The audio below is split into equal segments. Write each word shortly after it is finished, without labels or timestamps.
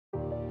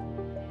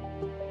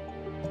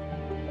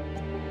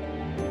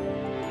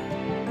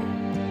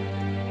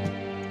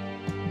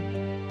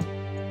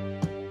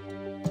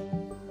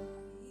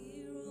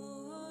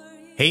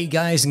Hey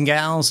guys and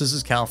gals, this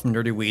is Cal from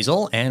Dirty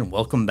Weasel, and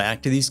welcome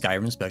back to the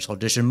Skyrim Special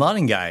Edition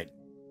modding guide.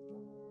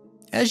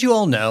 As you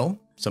all know,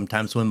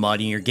 sometimes when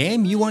modding your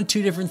game, you want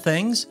two different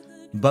things,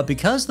 but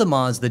because the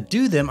mods that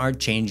do them are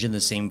changed in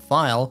the same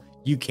file,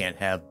 you can't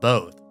have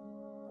both.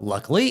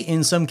 Luckily,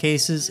 in some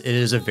cases, it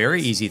is a very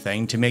easy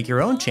thing to make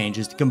your own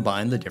changes to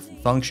combine the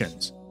different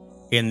functions.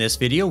 In this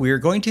video, we are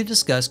going to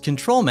discuss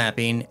control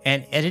mapping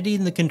and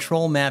editing the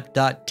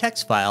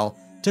ControlMap.txt file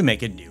to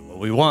make it do what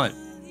we want.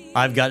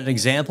 I've got an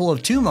example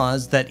of two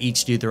mods that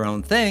each do their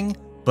own thing,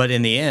 but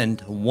in the end,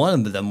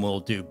 one of them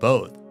will do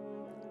both.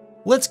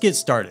 Let's get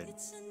started.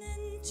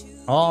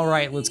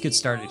 Alright, let's get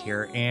started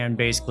here, and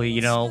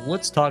basically,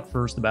 let's talk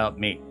first about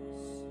me.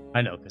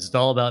 I know, because it's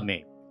all about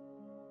me.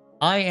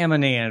 I am a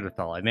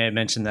Neanderthal. I may have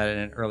mentioned that in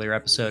an earlier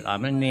episode.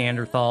 I'm a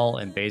Neanderthal,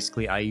 and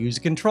basically I use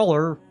a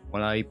controller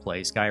when I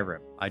play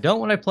Skyrim. I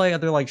don't when I play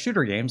other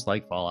shooter games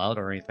like Fallout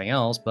or anything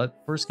else, but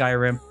for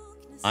Skyrim,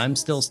 I'm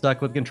still stuck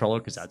with controller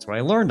because that's what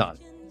I learned on.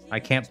 I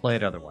can't play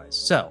it otherwise.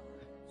 So,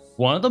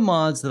 one of the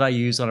mods that I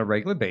use on a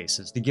regular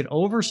basis to get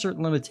over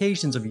certain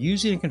limitations of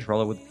using a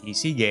controller with a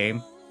PC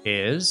game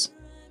is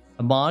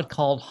a mod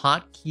called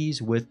Hotkeys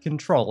with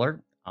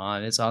Controller.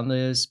 It's on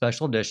the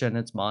Special Edition.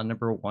 It's mod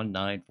number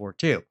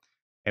 1942.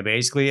 And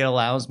basically it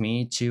allows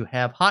me to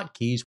have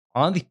hotkeys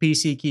on the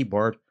PC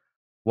keyboard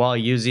while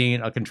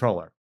using a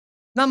controller.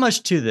 Not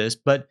much to this,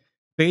 but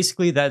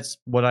basically that's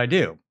what I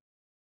do.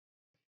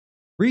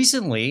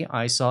 Recently,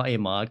 I saw a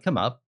mod come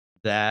up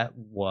that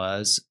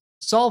was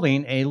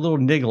solving a little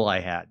niggle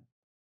I had.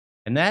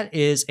 And that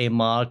is a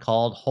mod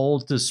called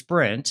Hold to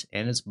Sprint,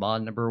 and it's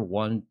mod number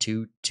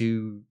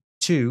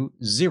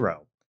 12220.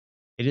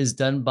 It is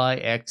done by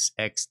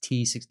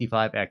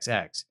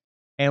XXT65XX.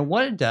 And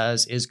what it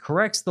does is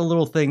corrects the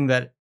little thing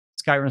that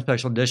Skyrim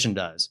Special Edition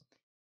does.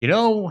 You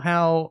know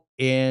how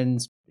in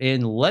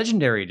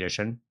Legendary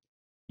Edition,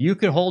 you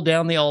could hold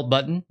down the Alt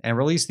button and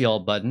release the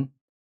Alt button,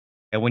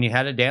 and when you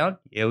had it down,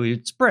 it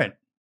would sprint.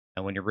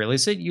 And when you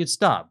release it, you'd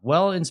stop.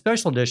 Well, in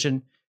Special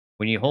Edition,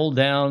 when you hold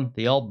down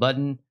the Alt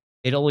button,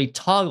 it only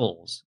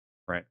toggles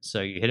sprint.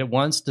 So you hit it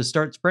once to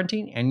start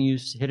sprinting, and you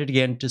hit it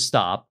again to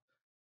stop.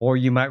 Or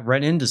you might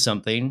run into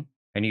something,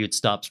 and you'd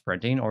stop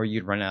sprinting, or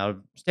you'd run out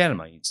of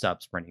stamina, you'd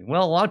stop sprinting.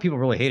 Well, a lot of people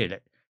really hated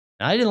it.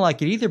 And I didn't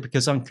like it either,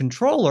 because on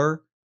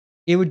controller,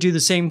 it would do the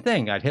same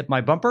thing. I'd hit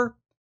my bumper,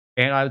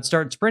 and I would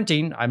start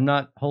sprinting. I'm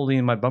not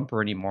holding my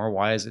bumper anymore.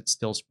 Why is it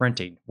still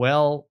sprinting?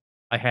 Well,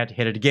 I had to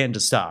hit it again to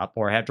stop,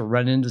 or I had to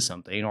run into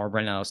something, or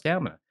run out of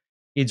stamina.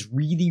 It's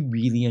really,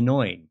 really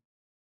annoying.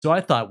 So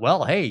I thought,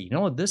 well, hey, you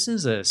know what? This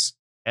is a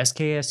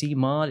SKSE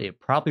mod.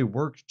 It probably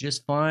works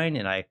just fine.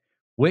 And I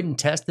went and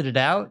tested it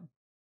out.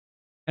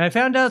 And I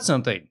found out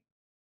something.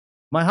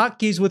 My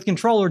hotkeys with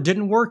controller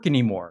didn't work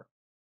anymore.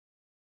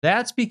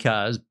 That's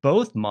because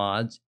both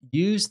mods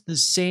use the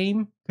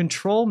same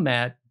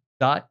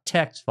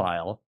ControlMap.txt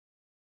file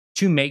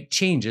to make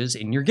changes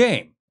in your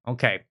game.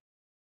 Okay,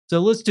 so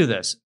let's do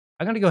this.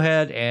 I'm going to go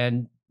ahead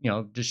and,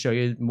 just show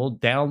you. We'll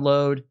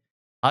download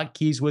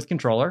Hotkeys with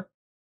Controller.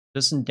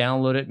 Just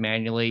download it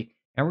manually.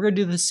 And we're going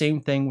to do the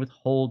same thing with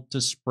Hold to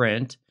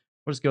Sprint.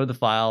 We'll just go to the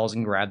files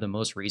and grab the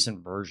most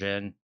recent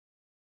version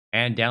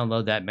and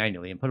download that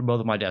manually and put them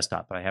both on my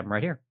desktop. I have them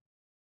right here.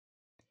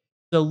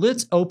 So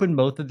let's open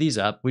both of these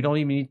up. We don't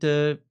even need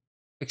to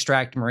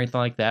extract them or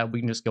anything like that. We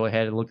can just go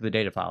ahead and look at the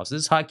data files.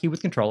 This is Hotkey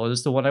with Controller. This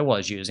is the one I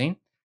was using.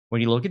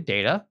 When you look at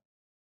data,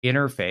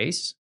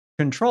 interface,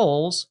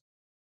 controls,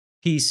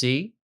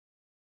 PC,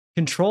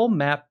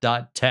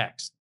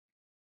 ControlMap.txt.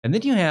 And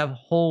then you have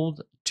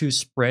Hold to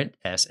Sprint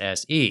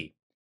SSE.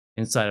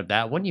 Inside of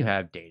that one, you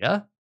have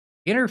data,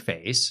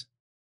 interface,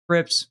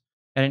 scripts,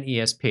 and an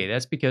ESP.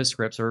 That's because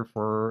scripts are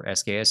for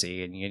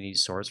SKSE, and you need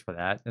source for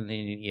that, and then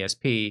you need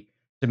ESP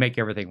to make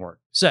everything work.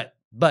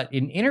 But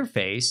in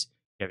interface,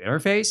 you have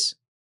interface,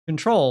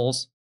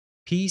 controls,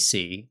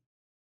 PC,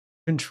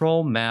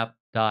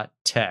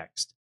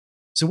 ControlMap.txt.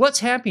 So what's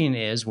happening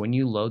is when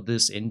you load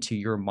this into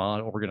your mod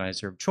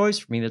organizer of choice,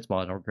 for me that's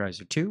Mod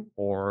Organizer 2,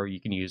 or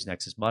you can use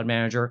Nexus Mod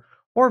Manager,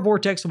 or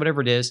Vortex, or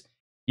whatever it is,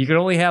 you can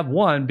only have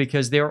one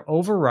because they're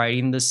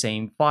overwriting the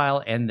same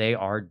file and they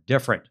are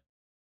different.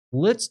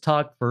 Let's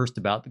talk first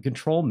about the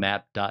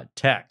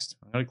ControlMap.txt.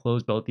 I'm going to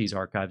close both these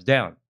archives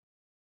down.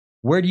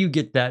 Where do you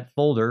get that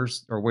folder,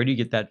 or where do you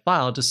get that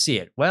file to see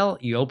it? Well,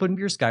 you open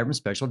your Skyrim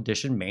Special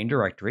Edition main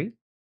directory,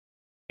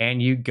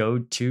 and you go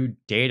to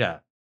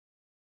Data.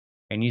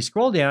 And you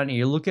scroll down and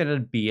you look at a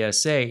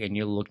BSA and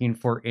you're looking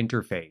for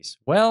interface.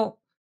 Well,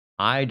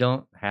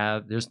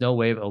 there's no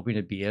way of opening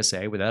a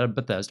BSA without a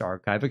Bethesda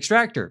archive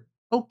extractor.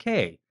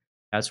 Okay,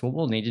 that's what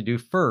we'll need to do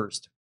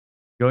first.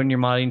 Go in your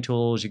modding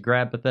tools, you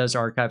grab Bethesda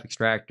archive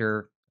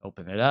extractor,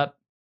 open it up,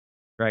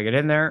 drag it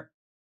in there,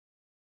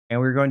 and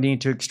we're going to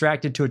need to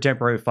extract it to a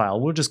temporary file.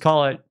 We'll just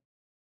call it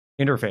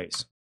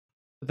interface.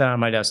 Put that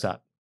on my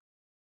desktop.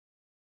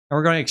 And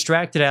we're going to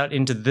extract it out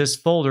into this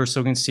folder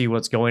so we can see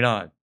what's going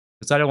on.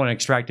 Because I don't want to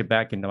extract it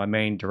back into my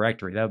main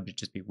directory. That would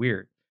just be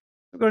weird.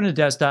 We're going to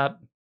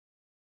desktop,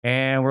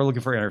 and we're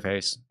looking for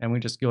interface. And we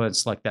just go ahead and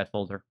select that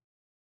folder.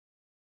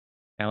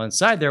 Now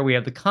inside there, we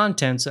have the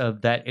contents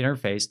of that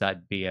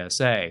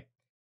interface.bsa.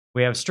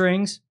 We have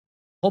strings, a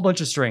whole bunch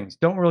of strings.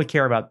 Don't really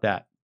care about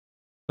that.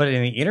 But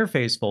in the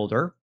interface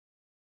folder,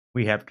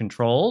 we have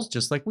controls,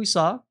 just like we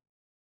saw,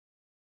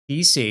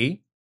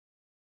 PC,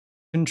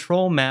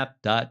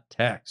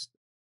 ControlMap.txt.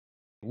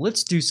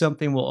 Let's do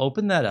something. We'll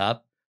open that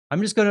up.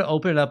 I'm just going to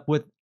open it up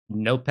with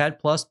Notepad++,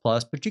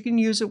 but you can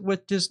use it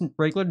with just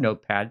regular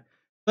Notepad.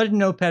 But in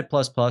Notepad++,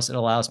 it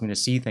allows me to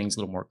see things a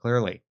little more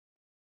clearly.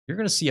 You're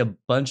going to see a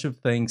bunch of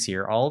things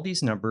here. All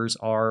these numbers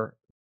are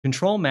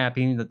control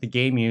mapping that the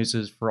game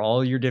uses for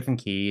all your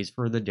different keys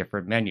for the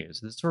different menus.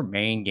 This is for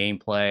main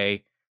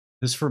gameplay.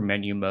 This is for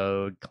menu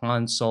mode,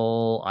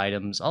 console,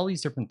 items, all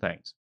these different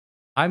things.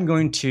 I'm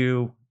going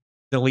to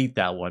delete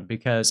that one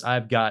because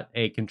I've got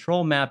a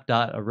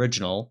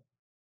ControlMap.original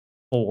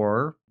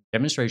for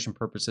demonstration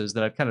purposes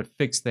that I've kind of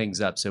fixed things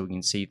up so we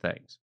can see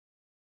things.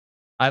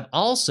 I've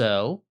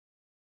also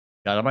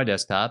got on my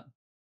desktop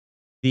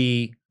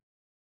the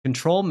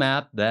control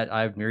map that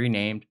I've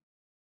renamed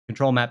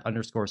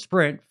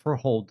ControlMap_sprint for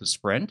hold to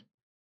sprint.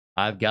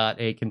 I've got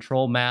a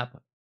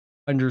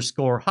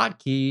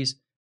ControlMap_hotkeys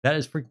that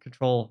is for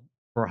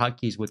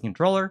hotkeys with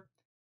controller.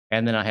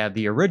 And then I have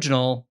the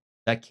original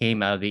that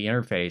came out of the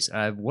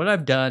interface. What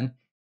I've done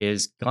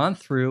is gone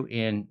through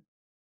in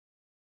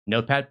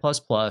Notepad++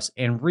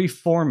 and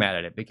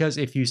reformatted it, because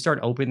if you start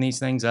opening these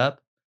things up,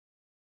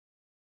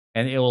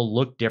 and it will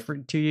look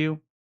different to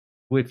you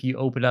if you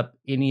open up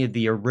any of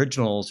the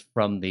originals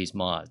from these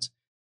mods.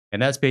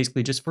 And that's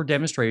basically just for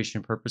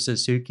demonstration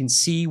purposes so you can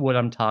see what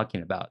I'm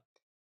talking about.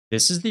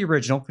 This is the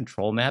original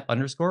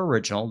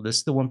ControlMap_original. This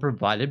is the one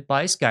provided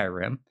by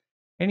Skyrim.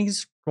 And you can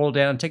scroll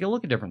down and take a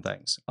look at different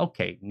things.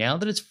 Okay, now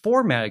that it's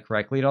formatted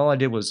correctly, and all I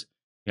did was,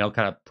 kind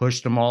of push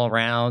them all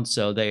around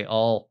so they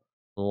all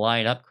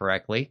line up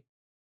correctly.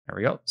 There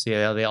we go. See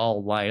how they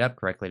all line up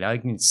correctly. Now you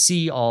can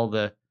see all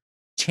the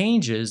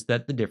changes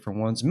that the different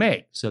ones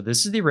make. So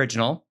this is the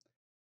original.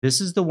 This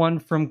is the one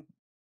from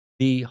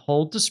the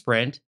hold to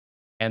sprint,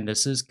 and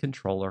this is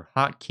controller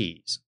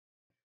hotkeys.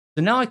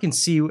 So now I can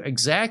see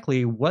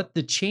exactly what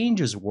the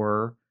changes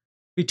were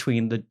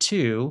between the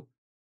two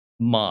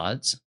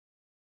mods,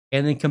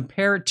 and then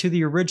compare it to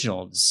the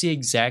original to see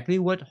exactly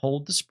what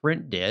hold to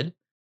sprint did.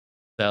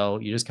 So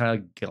you just kind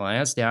of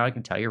glance down. I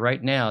can tell you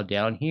right now,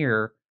 down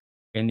here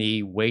in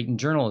the weight and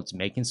journal, it's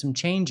making some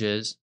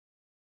changes.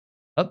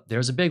 Oh,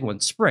 there's a big one.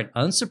 Sprint.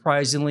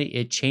 Unsurprisingly,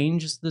 it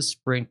changes the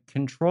sprint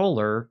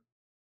controller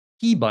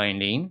key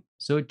binding,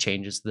 so it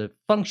changes the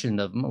function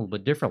of them a little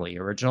bit differently.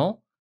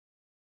 Original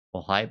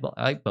will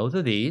highlight both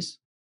of these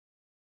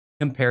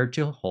compared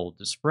to hold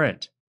to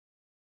sprint.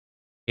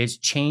 It's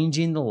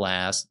changing the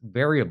last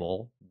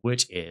variable,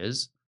 which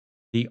is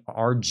the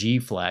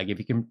RG flag. If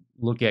you can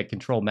look at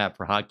control map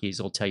for hotkeys,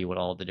 it'll tell you what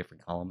all the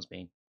different columns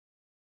mean.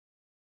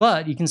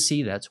 But you can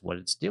see that's what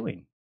it's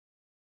doing.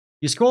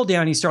 You scroll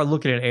down, you start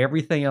looking at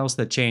everything else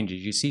that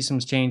changes. You see some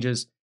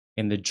changes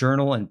in the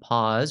journal and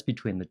pause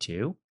between the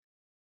two.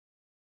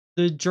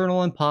 The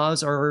journal and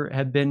pause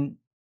have been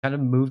kind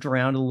of moved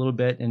around a little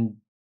bit, and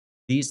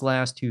these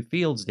last two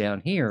fields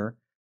down here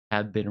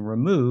have been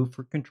removed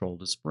for control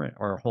to sprint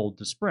or hold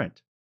to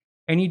sprint.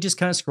 And you just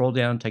kind of scroll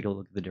down and take a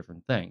look at the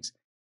different things.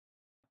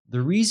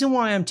 The reason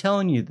why I'm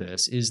telling you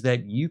this is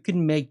that you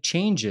can make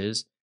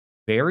changes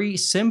very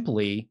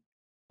simply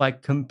by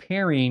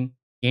comparing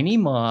any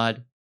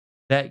mod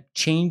that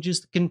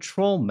changes the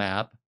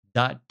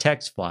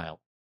ControlMap.txt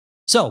file.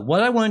 So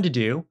what I wanted to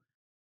do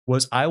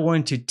was I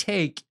wanted to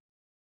take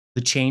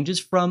the changes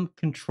from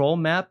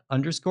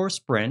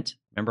ControlMap_sprint.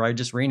 Remember, I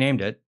just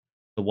renamed it.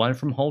 The one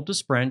from hold to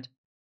sprint.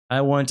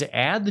 I wanted to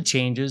add the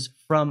changes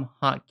from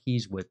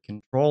hotkeys with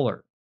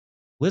controller.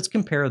 Let's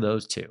compare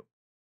those two.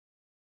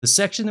 The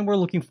section that we're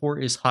looking for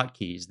is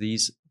hotkeys,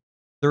 these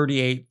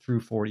 38 through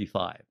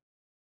 45.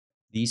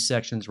 These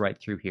sections right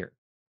through here.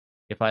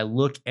 If I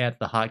look at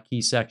the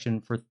hotkey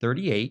section for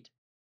 38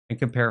 and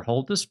compare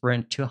hold to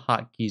sprint to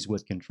hotkeys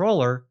with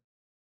controller,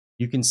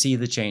 you can see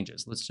the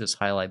changes. Let's just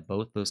highlight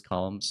both those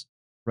columns,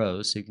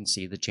 rows, so you can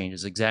see the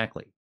changes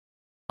exactly.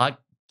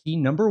 Hotkey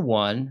number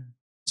 1,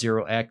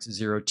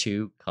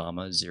 0x02,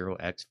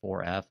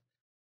 0x4f,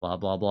 blah,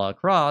 blah, blah,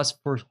 across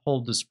for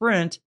hold to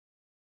sprint.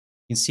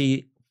 You can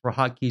see for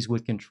hotkeys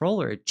with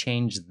controller, it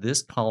changed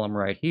this column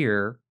right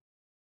here,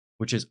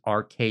 which is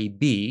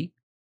RKB,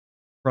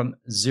 from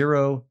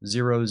 000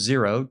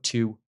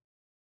 to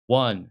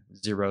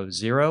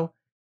 100,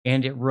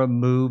 and it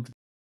removed the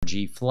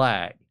G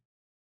flag.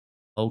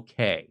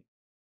 Okay.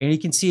 And you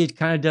can see it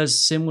kind of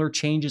does similar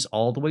changes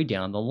all the way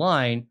down the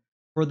line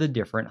for the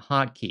different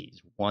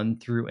hotkeys, 1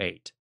 through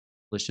 8.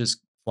 Let's just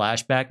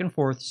flash back and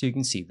forth so you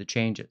can see the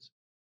changes.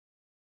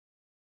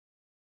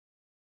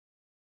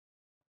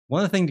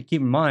 One other thing to keep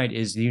in mind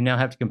is you now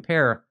have to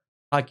compare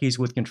hotkeys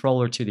with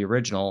controller to the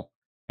original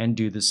and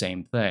do the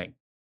same thing.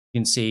 You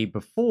can see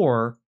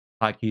before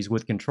hotkeys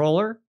with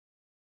controller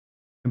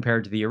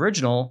compared to the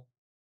original,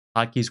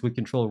 hotkeys with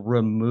controller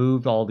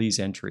removed all these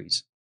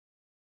entries.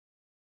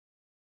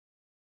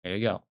 There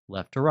you go,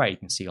 left to right, you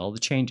can see all the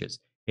changes.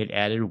 It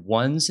added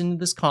ones into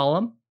this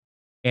column,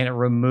 and it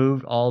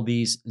removed all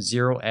these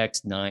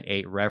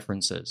 0x98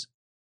 references.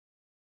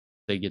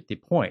 So you get the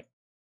point.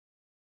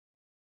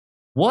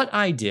 What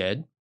I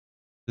did,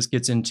 this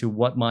gets into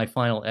what my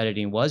final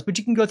editing was, but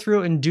you can go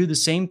through and do the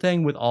same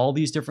thing with all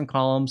these different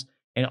columns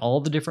and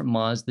all the different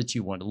mods that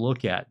you want to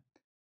look at.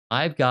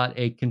 I've got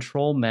a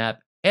control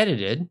map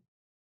edited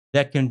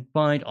that can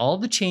find all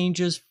the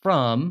changes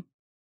from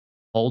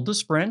hold to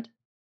sprint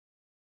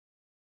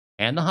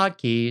and the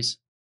hotkeys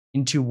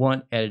into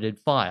one edited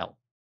file.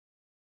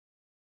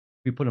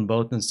 We put them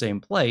both in the same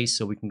place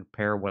so we can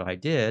compare what I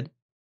did.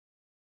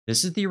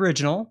 This is the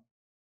original.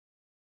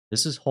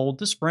 This is hold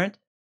to sprint.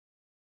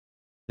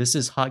 This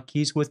is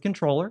hotkeys with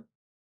controller.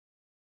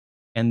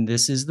 And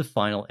this is the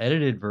final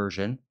edited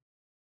version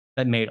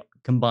that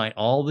combine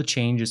all the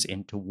changes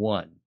into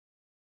one.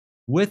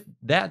 With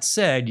that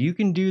said, you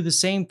can do the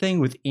same thing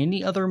with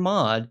any other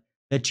mod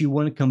that you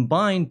want to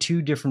combine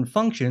two different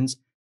functions.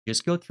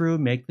 Just go through,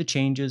 make the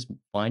changes,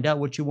 find out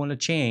what you want to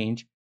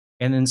change,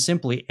 and then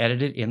simply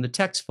edit it in the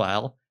text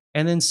file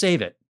and then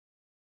save it.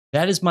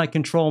 That is my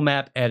control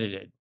map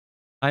edited.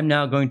 I'm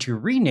now going to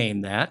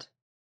rename that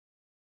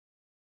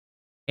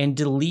and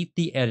delete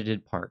the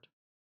edited part.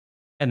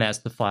 And that's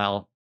the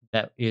file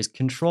that is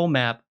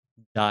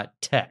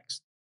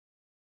ControlMap.txt.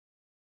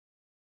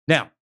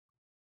 Now,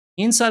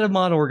 inside of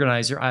Mod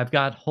Organizer, I've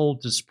got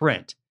hold to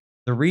sprint.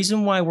 The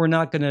reason why we're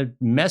not going to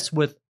mess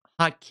with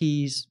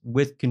hotkeys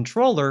with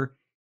controller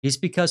is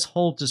because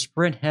hold to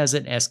sprint has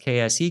an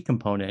SKSE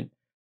component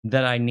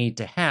that I need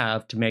to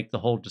have to make the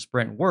hold to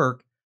sprint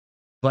work,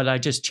 but I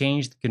just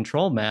changed the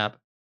control map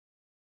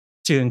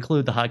to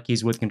include the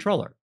hotkeys with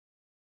controller.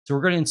 So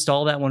we're going to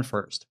install that one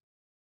first.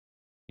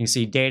 You can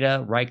see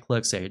data, right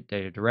click, say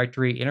data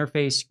directory,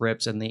 interface,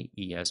 scripts, and the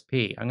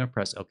ESP. I'm going to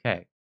press OK.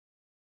 And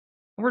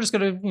we're just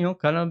going to,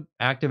 kind of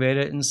activate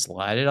it and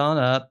slide it on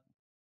up.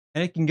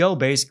 And it can go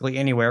basically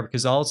anywhere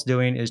because all it's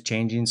doing is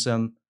changing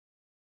some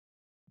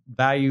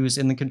values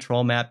in the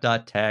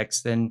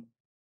ControlMap.txt and,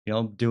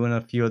 doing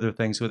a few other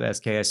things with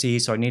SKSE.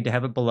 So I need to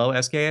have it below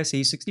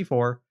SKSE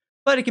 64,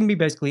 but it can be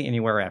basically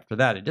anywhere after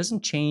that. It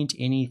doesn't change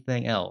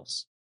anything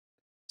else.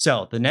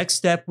 So the next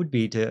step would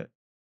be to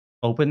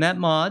open that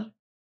mod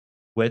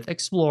with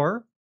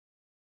Explorer,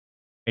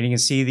 and you can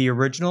see the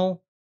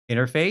original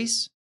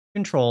interface,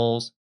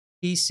 controls,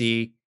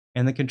 PC,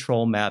 and the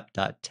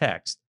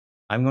ControlMap.txt.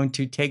 I'm going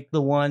to take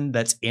the one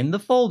that's in the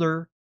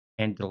folder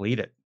and delete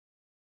it.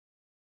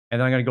 And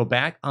then I'm going to go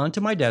back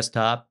onto my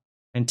desktop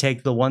and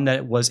take the one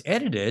that was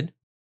edited.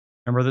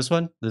 Remember this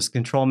one? This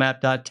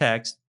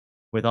ControlMap.txt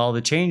with all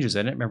the changes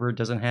in it. Remember, it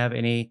doesn't have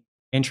any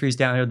entries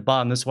down here at the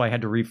bottom. That's why I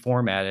had to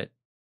reformat it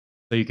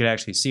so you could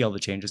actually see all the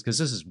changes, because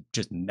this is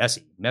just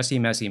messy.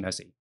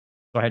 So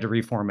I had to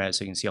reformat it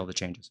so you can see all the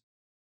changes.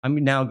 I'm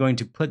now going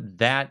to put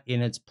that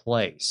in its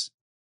place.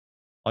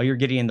 All you're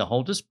getting in the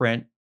hold to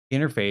sprint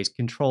interface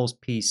controls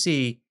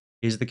PC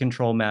is the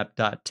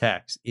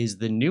ControlMap.txt, is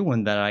the new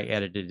one that I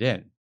edited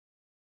in.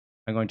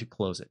 I'm going to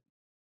close it.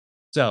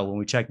 So when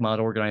we check Mod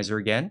Organizer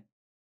again,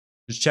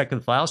 just check the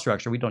file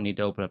structure. We don't need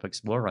to open up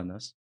Explorer on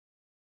this.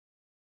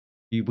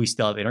 We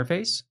still have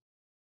interface,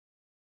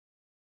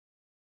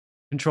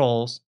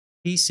 controls,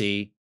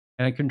 PC,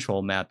 and a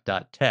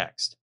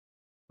ControlMap.txt.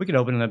 We could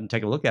open it up and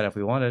take a look at it if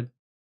we wanted.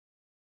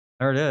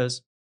 There it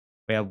is.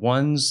 We have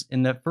ones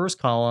in that first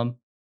column,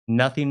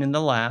 nothing in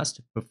the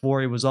last.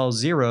 Before it was all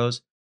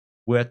zeros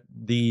with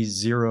the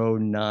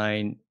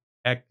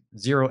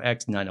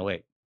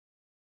 0x908.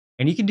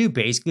 And you can do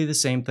basically the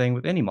same thing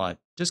with any mod.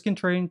 Just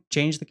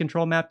change the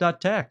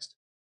ControlMap.txt. It's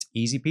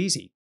easy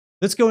peasy.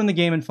 Let's go in the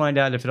game and find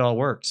out if it all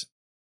works.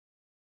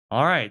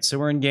 All right, so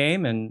we're in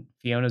game and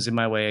Fiona's in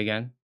my way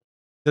again.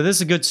 So this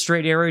is a good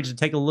straight area to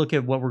take a look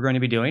at what we're going to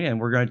be doing, and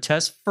we're going to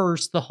test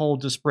first the hold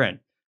to sprint.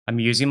 I'm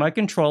using my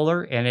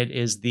controller, and it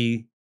is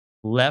the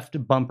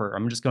left bumper.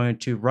 I'm just going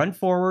to run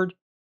forward,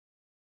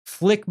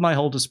 flick my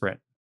hold to sprint.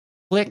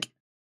 Flick,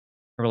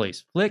 and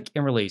release. Flick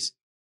and release.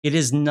 It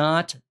is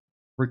not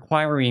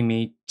requiring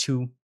me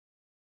to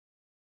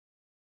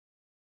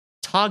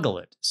toggle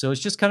it. So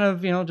it's just kind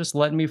of, just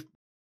letting me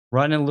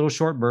run in little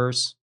short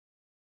bursts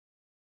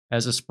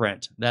as a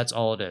sprint. That's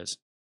all it is.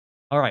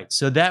 All right,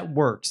 so that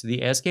works. The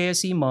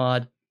SKSE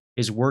mod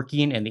is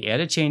working, and the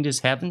edit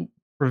changes haven't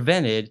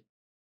prevented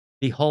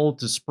the hold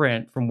to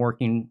sprint from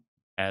working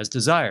as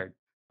desired.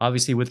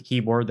 Obviously, with the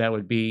keyboard, that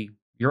would be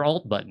your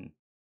Alt button.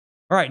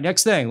 All right,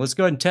 next thing. Let's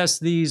go ahead and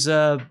test these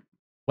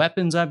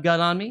weapons I've got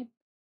on me.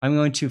 I'm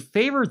going to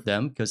favorite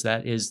them because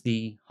that is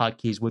the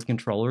hotkeys with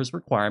controllers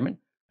requirement.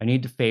 I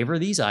need to favor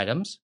these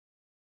items.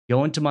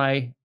 Go into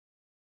my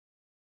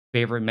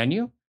favorite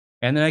menu,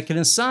 and then I can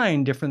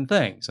assign different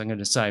things. I'm going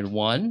to assign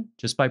 1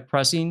 just by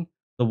pressing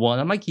the 1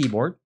 on my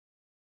keyboard,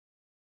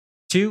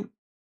 2,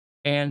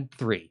 and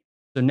 3.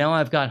 So now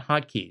I've got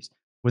hotkeys.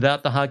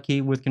 Without the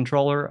hotkey with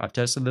controller, I've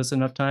tested this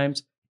enough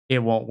times, it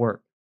won't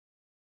work.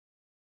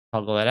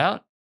 Toggle that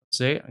out.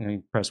 See, I'm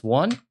going to press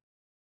 1,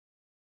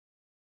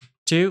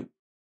 2.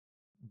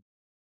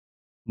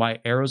 My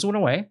arrows went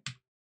away.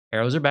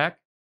 Arrows are back.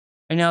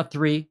 And now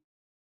 3.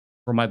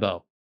 for my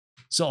bow.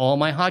 So all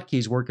my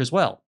hotkeys work as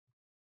well.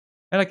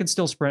 And I can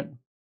still sprint.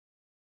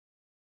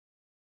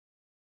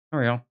 There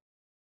we go.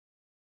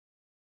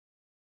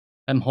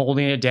 I'm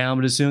holding it down,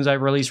 but as soon as I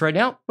release right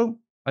now, boom,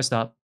 I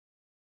stop.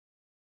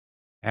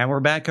 And we're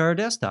back on our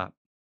desktop.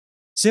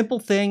 Simple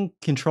thing,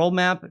 control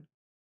map,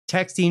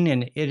 texting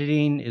and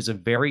editing is a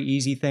very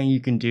easy thing you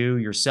can do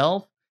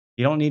yourself.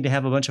 You don't need to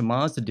have a bunch of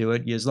mods to do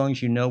it. As long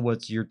as you know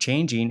what you're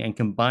changing, and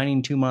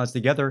combining two mods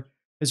together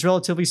is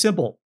relatively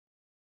simple.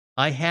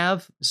 I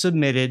have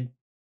submitted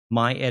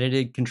my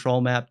edited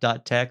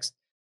ControlMap.txt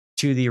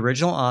to the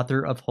original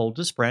author of Hold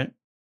to Sprint.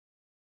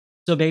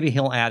 So maybe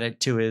he'll add it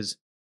to his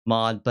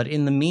mod. But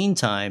in the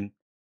meantime,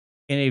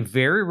 in a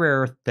very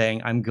rare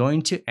thing, I'm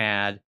going to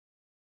add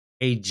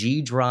a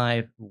G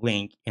Drive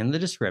link in the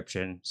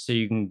description so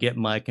you can get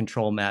my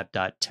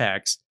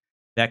ControlMap.txt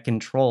that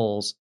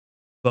controls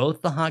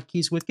both the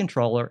hotkeys with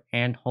controller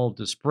and Hold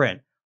to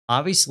Sprint.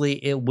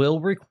 Obviously, it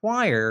will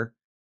require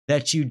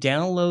that you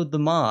download the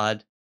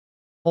mod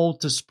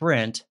Hold to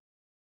Sprint,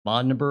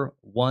 mod number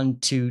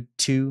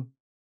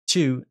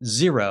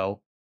 12220,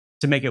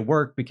 to make it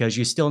work, because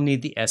you still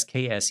need the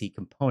SKSE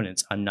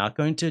components. I'm not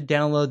going to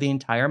download the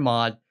entire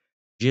mod,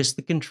 just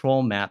the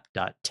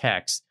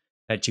ControlMap.txt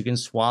that you can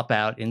swap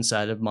out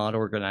inside of Mod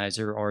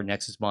Organizer or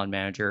Nexus Mod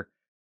Manager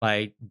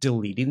by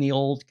deleting the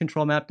old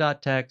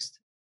ControlMap.txt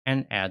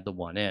and add the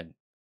one in.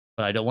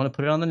 But I don't want to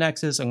put it on the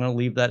Nexus. I'm going to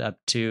leave that up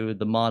to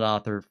the mod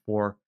author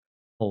for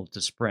Hold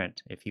to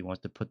Sprint if he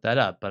wants to put that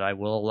up. But I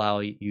will allow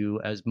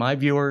you, as my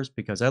viewers,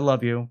 because I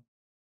love you,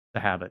 to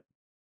have it.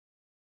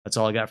 That's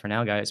all I got for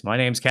now, guys. My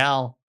name's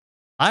Cal.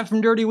 I'm from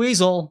Dirty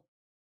Weasel,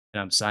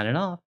 and I'm signing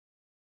off.